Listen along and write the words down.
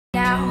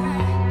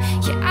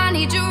I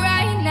need you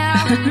right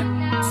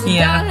now. So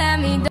don't let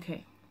me.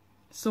 Okay,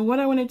 so what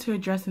I wanted to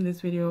address in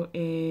this video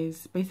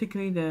is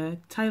basically the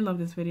title of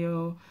this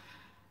video: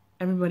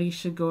 everybody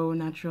should go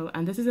natural.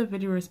 And this is a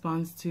video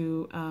response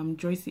to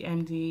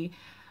JoyceMD.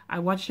 I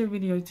watched her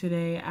video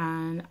today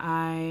and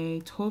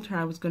I told her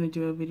I was going to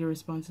do a video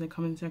response in the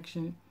comment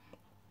section.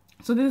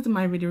 So this is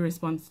my video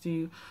response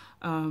to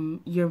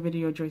your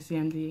video,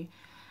 JoyceMD.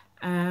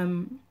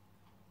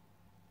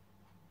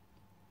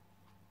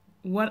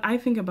 What I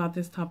think about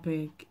this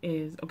topic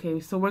is, okay,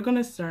 so we're going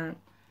to start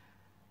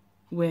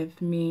with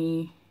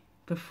me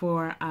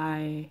before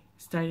I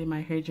started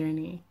my hair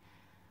journey.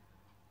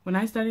 When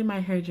I started my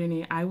hair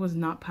journey, I was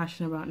not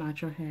passionate about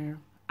natural hair.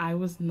 I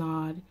was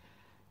not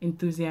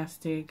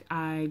enthusiastic.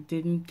 I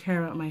didn't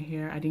care about my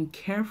hair. I didn't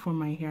care for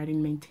my hair. I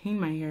didn't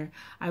maintain my hair.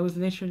 I was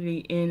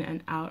literally in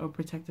and out of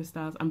protective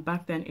styles. And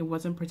back then, it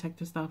wasn't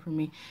protective style for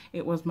me.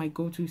 It was my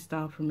go-to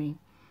style for me.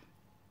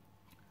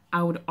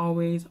 I would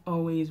always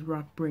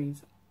rock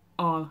braids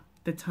all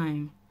the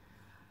time.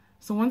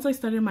 So once I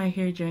started my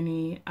hair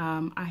journey,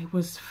 I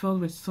was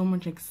filled with so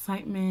much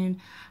excitement.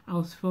 I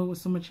was filled with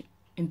so much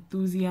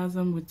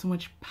enthusiasm, with so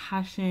much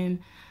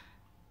passion.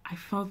 I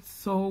felt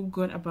so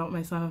good about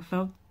myself. I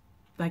felt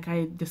like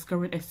I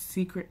discovered a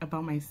secret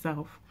about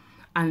myself,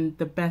 and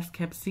the best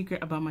kept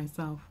secret about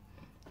myself.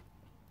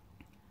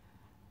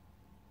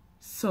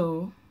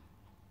 So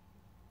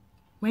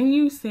when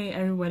you say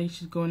everybody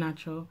should go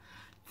natural,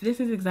 this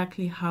is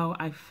exactly how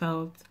I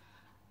felt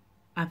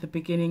at the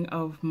beginning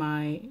of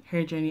my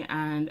hair journey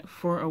and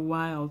for a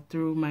while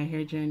through my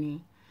hair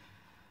journey.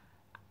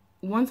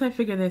 Once I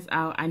figured this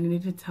out, I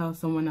needed to tell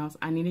someone else.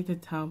 I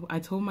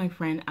told my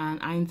friend,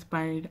 and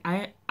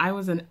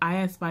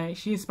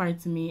she aspired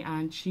to me,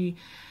 and she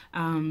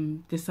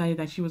decided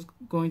that she was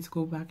going to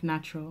go back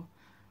natural.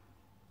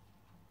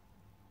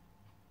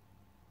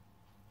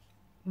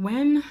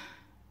 When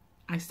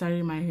I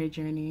started my hair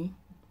journey,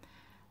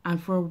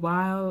 and for a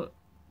while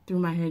through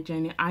my hair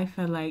journey, I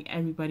felt like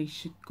everybody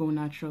should go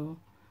natural,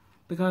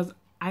 because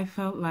I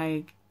felt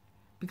like,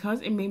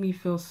 because it made me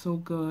feel so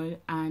good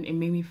and it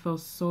made me feel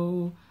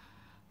so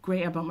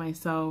great about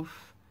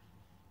myself,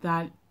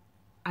 that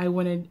I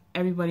wanted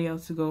everybody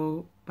else to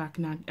go back,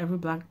 every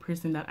black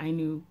person that I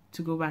knew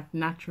to go back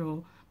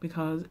natural,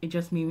 because it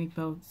just made me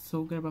feel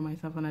so good about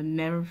myself, and I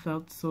never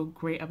felt so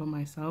great about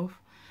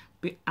myself,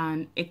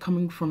 and it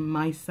coming from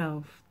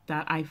myself,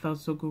 that I felt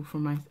so good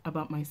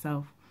about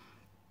myself.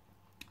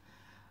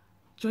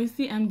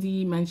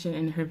 JoyceMD mentioned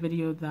in her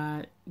video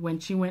that when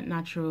she went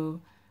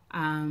natural,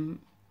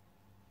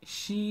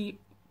 she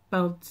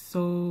felt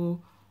so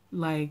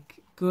like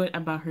good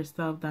about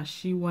herself that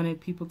she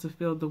wanted people to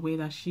feel the way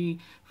that she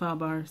felt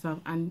about herself,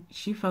 and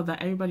she felt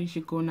that everybody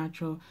should go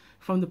natural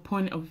from the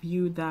point of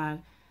view that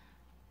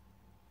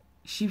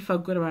she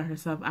felt good about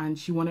herself and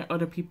she wanted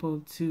other people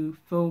to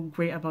feel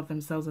great about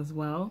themselves as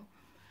well.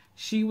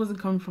 She wasn't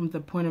coming from the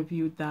point of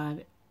view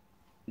that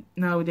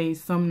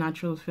nowadays some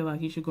naturals feel like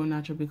you should go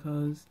natural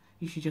because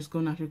you should just go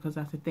natural because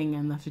that's a thing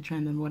and that's a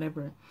trend and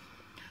whatever.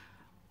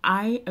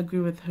 I agree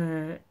with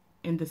her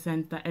in the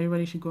sense that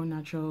everybody should go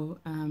natural,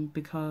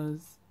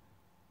 because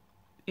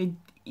I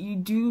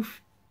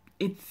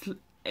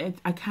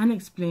can't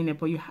explain it,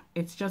 but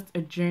it's just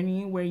a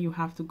journey where you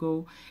have to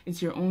go.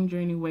 It's your own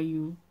journey where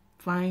you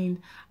find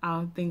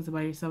out things about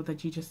yourself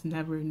that you just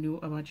never knew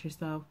about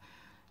yourself.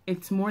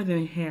 It's more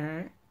than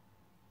hair.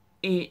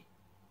 It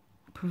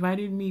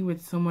provided me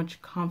with so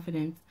much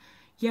confidence.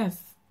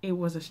 Yes, it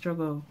was a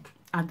struggle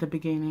at the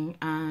beginning,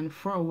 and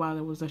for a while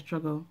it was a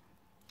struggle.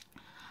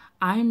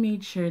 I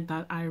made sure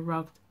that I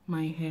rocked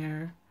my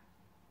hair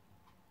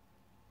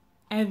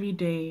every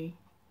day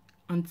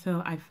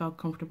until I felt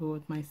comfortable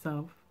with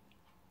myself.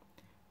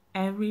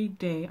 Every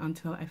day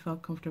until I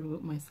felt comfortable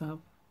with myself.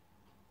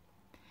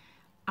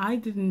 I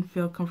didn't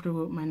feel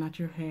comfortable with my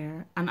natural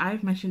hair, and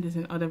I've mentioned this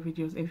in other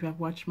videos. If you have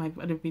watched my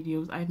other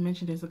videos, I've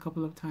mentioned this a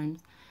couple of times.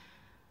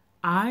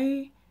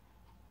 I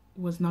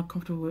was not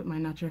comfortable with my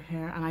natural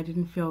hair, and I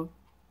didn't feel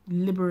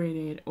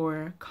liberated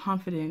or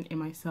confident in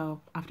myself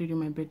after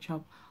doing my big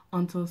chop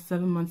until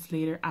 7 months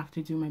later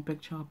after doing my big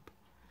chop.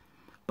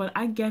 But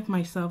I gave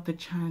myself the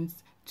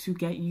chance to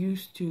get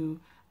used to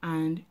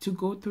and to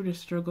go through the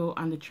struggle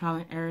and the trial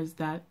and errors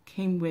that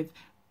came with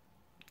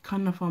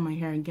cutting off all my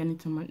hair and getting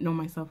to know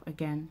myself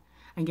again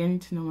and getting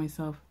to know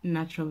myself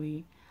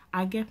naturally.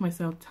 I gave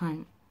myself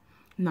time.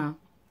 Now,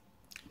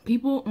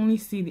 people only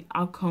see the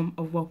outcome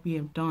of what we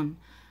have done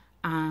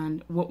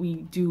and what we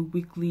do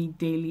weekly,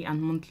 daily,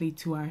 and monthly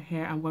to our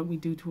hair, and what we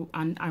do to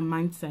our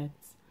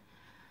mindsets.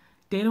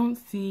 They don't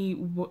see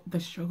what the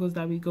struggles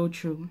that we go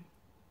through.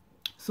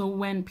 So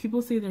when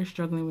people say they're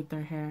struggling with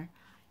their hair,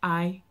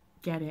 I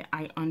get it.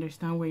 I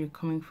understand where you're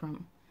coming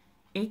from.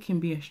 It can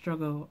be a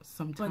struggle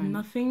sometimes. But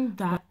nothing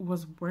that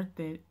was worth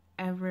it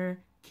ever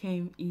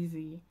came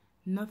easy.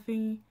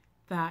 Nothing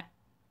that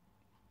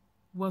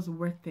was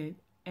worth it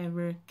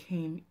ever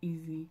came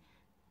easy.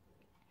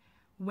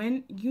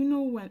 When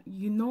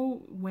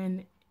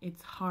when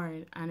it's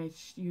hard and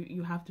it's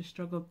you have to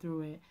struggle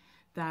through it,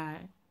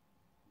 that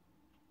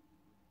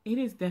it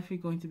is definitely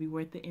going to be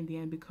worth it in the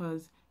end,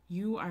 because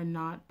you are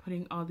not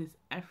putting all this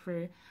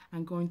effort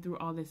and going through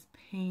all this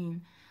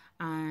pain,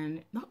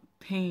 and not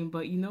pain,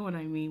 but you know what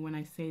I mean when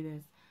I say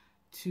this,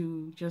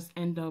 to just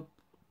end up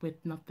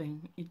with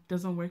nothing. It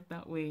doesn't work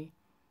that way.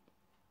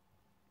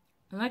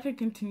 And like I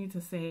continue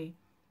to say,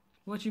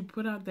 what you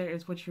put out there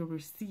is what you'll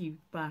receive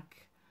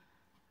back.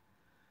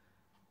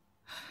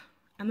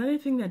 Another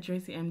thing that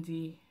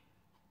JoyceMD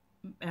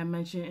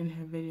mentioned in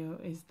her video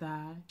is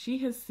that she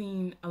has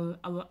seen a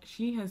lot.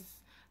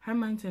 Her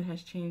mindset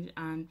has changed,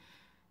 and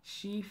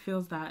she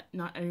feels that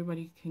not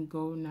everybody can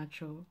go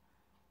natural.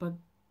 But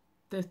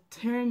the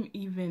term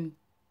even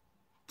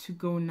to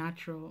go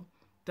natural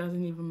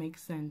doesn't even make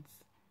sense.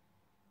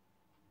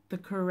 The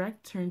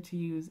correct term to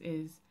use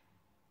is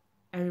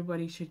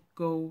everybody should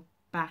go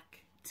back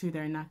to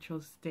their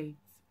natural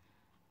states.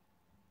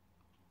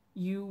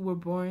 You were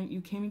born,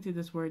 you came into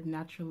this world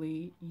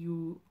naturally.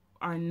 You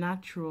are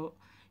natural.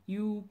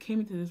 You came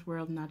into this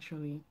world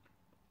naturally.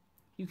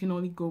 You can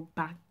only go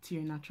back to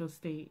your natural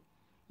state.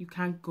 You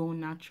can't go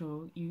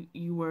natural.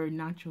 You were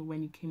natural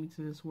when you came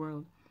into this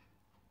world.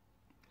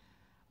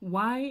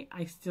 Why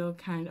I still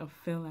kind of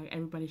feel like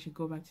everybody should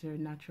go back to their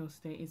natural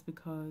state is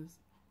because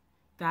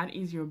that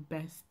is your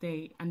best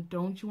state. And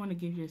don't you want to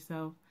give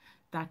yourself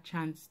that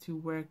chance to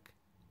work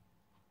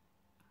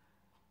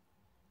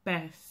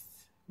best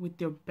with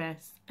your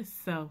best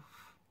self?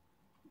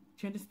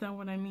 Do you understand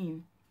what I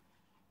mean?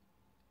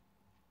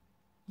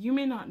 You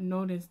may not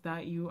notice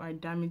that you are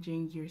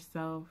damaging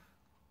yourself,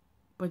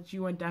 but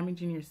you are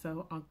damaging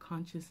yourself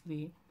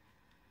unconsciously.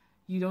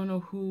 You don't know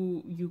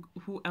who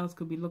else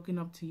could be looking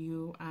up to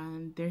you,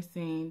 and they're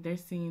saying,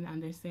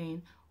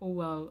 oh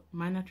well,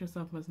 my natural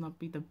self must not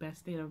be the best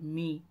state of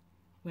me,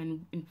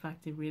 when in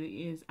fact it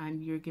really is.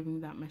 And you're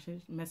giving that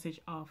message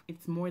off.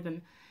 It's more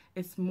than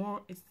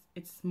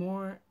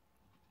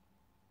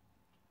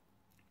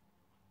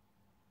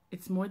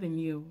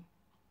you.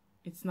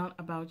 It's not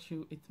about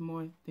you. It's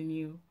more than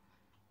you.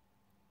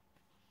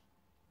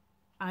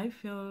 I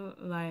feel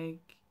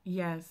like,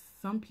 yes,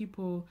 some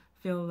people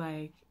feel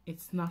like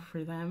it's not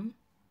for them.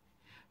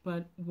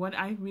 But what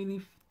I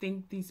really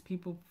think these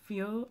people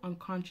feel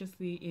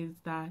unconsciously is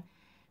that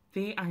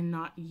they are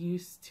not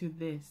used to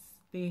this.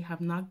 They have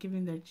not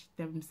given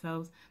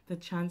themselves the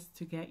chance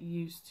to get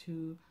used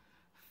to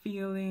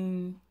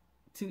feeling,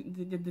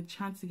 the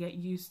chance to get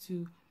used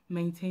to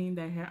maintaining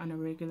their hair on a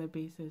regular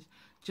basis.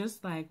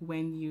 Just like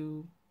when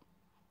you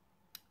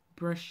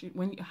brush,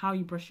 how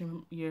you brush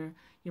your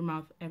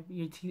mouth,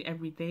 your teeth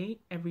every day,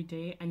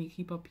 and you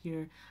keep up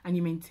and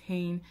you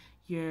maintain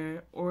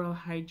your oral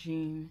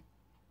hygiene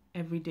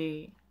every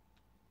day.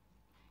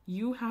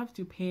 You have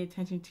to pay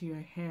attention to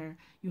your hair.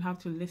 You have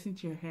to listen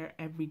to your hair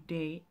every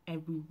day,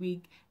 every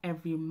week,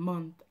 every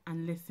month,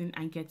 and listen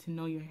and get to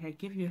know your hair.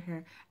 Give your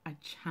hair a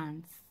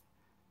chance.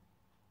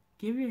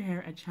 Give your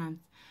hair a chance.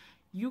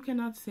 You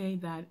cannot say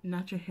that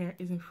natural hair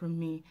isn't for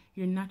me.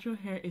 Your natural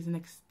hair is an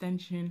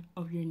extension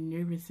of your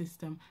nervous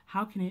system.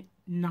 How can it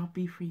not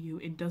be for you?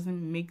 It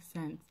doesn't make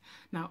sense.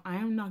 Now, I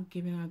am not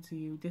giving out to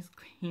you,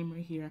 disclaimer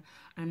here,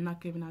 I'm not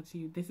giving out to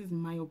you. This is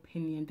my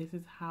opinion. This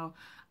is how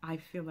I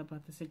feel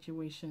about the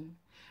situation.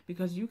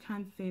 Because you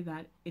can't say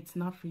that it's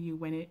not for you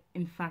when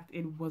in fact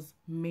it was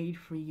made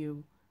for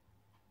you.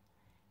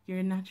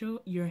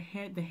 Your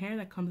hair, the hair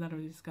that comes out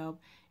of your scalp,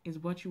 is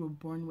what you were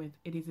born with.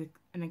 It is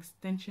an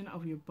extension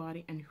of your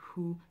body and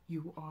who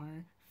you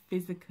are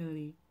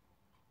physically.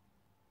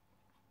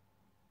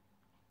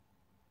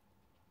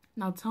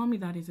 Now tell me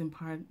that is in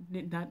part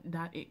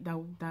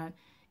that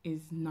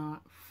is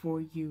not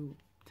for you.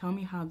 Tell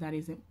me how that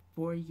isn't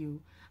for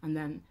you, and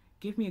then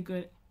give me a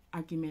good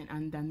argument,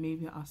 and then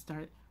maybe I'll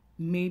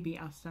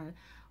start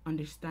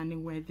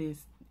understanding where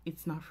this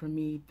 "it's not for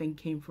me" thing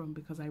came from,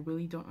 because I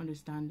really don't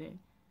understand it.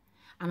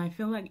 And I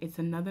feel like it's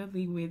another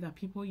leeway that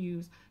people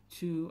use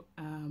to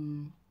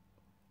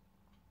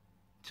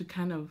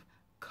kind of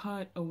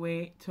cut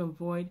away, to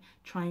avoid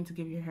trying to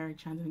give your hair a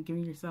chance and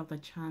giving yourself the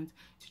chance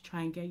to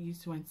try and get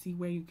used to and see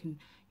where you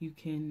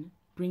can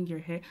bring your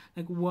hair,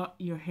 like what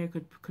your hair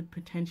could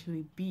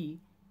potentially be.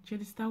 Do you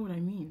understand what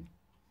I mean?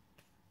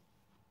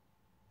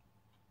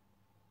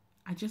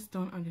 I just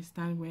don't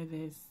understand where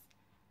this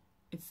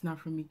 "it's not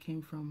for me"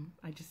 came from.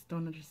 I just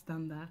don't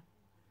understand that.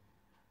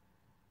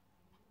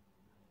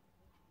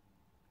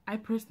 I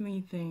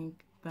personally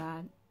think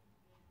that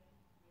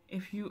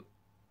if you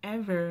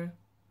ever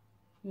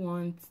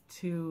want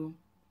to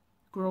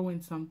grow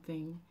in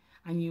something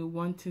and you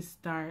want to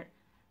start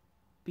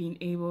being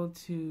able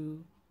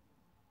to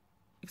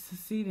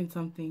succeed in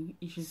something,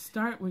 you should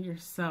start with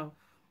yourself.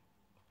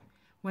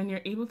 When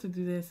you're able to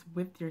do this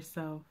with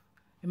yourself,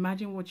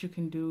 imagine what you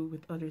can do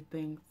with other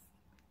things.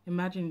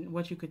 Imagine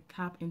what you could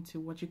tap into,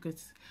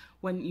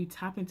 when you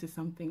tap into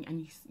something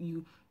and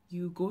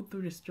you go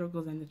through the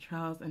struggles and the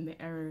trials and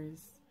the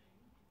errors,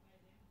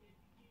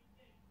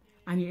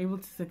 and you're able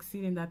to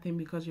succeed in that thing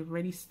because you've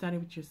already started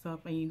with yourself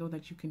and you know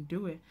that you can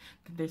do it,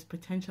 that there's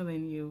potential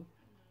in you.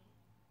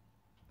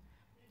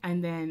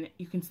 And then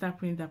you can start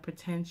putting that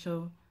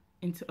potential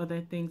into other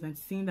things and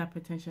seeing that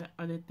potential in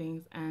other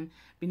things and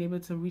being able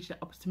to reach the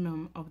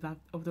optimum of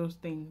those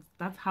things.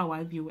 That's how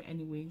I view it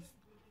anyways.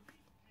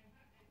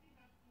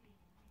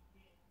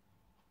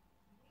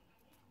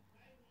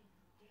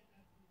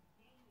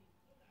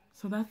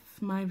 So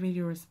that's my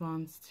video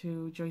response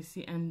to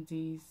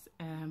JoyceMD's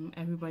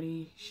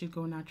everybody should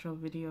go natural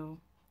video.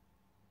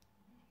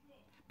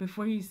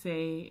 Before you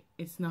say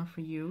it's not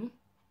for you,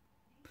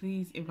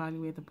 please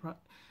evaluate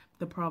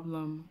the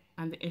problem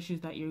and the issues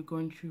that you're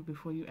going through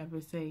before you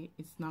ever say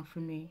it's not for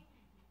me.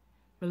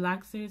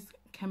 Relaxers,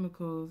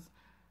 chemicals,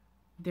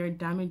 they're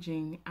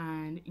damaging,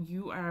 and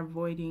you are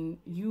avoiding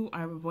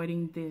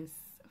this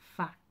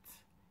fact.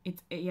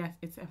 It's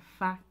a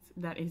fact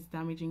that is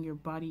damaging your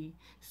body.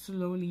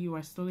 Slowly, you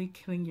are slowly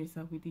killing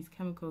yourself with these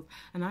chemicals.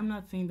 And I'm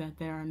not saying that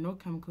there are no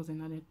chemicals in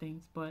other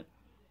things, but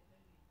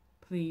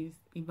please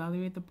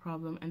evaluate the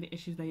problem and the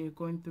issues that you're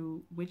going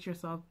through with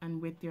yourself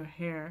and with your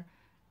hair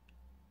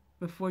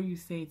before you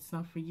say it's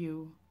not for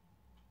you,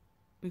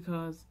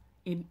 because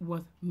it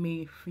was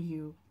made for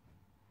you.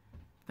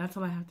 That's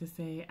all I have to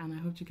say, and I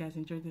hope you guys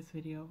enjoyed this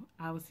video.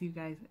 I will see you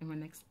guys in my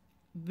next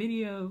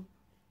video.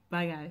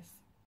 Bye guys.